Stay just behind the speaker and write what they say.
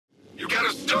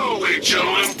Wait,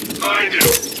 gentlemen, find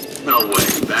him. No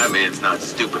way. Batman's not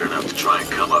stupid enough to try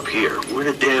and come up here. We're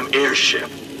in a damn airship.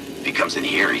 If he comes in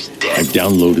here, he's dead. I've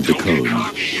downloaded the code.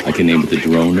 I can aim at the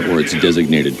drone or its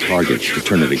designated targets to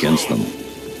turn it against them.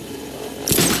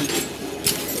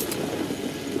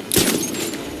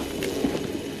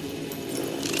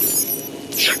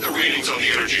 Check the readings on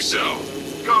the energy cell.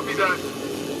 Copy that.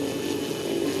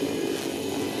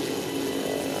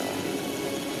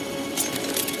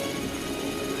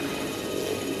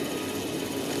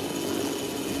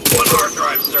 One hard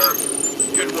drive, sir.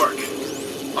 Good work.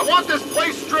 I want this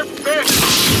place stripped bare. Take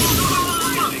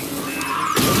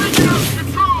out the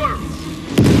controller!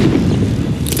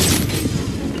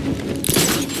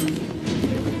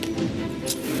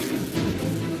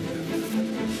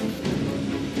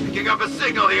 Picking up a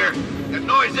signal here. Got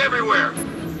noise everywhere.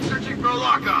 Searching for a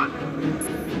lock-on.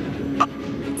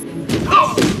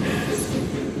 Oh!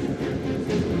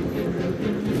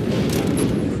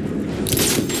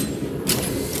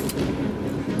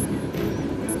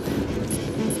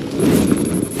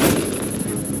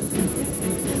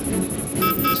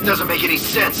 Doesn't make any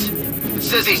sense. It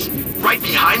says he's right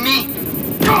behind me?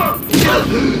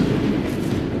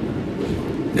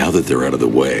 Now that they're out of the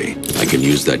way, I can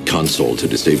use that console to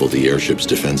disable the airship's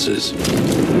defenses.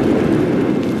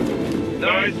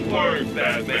 Nice work,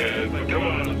 Batman.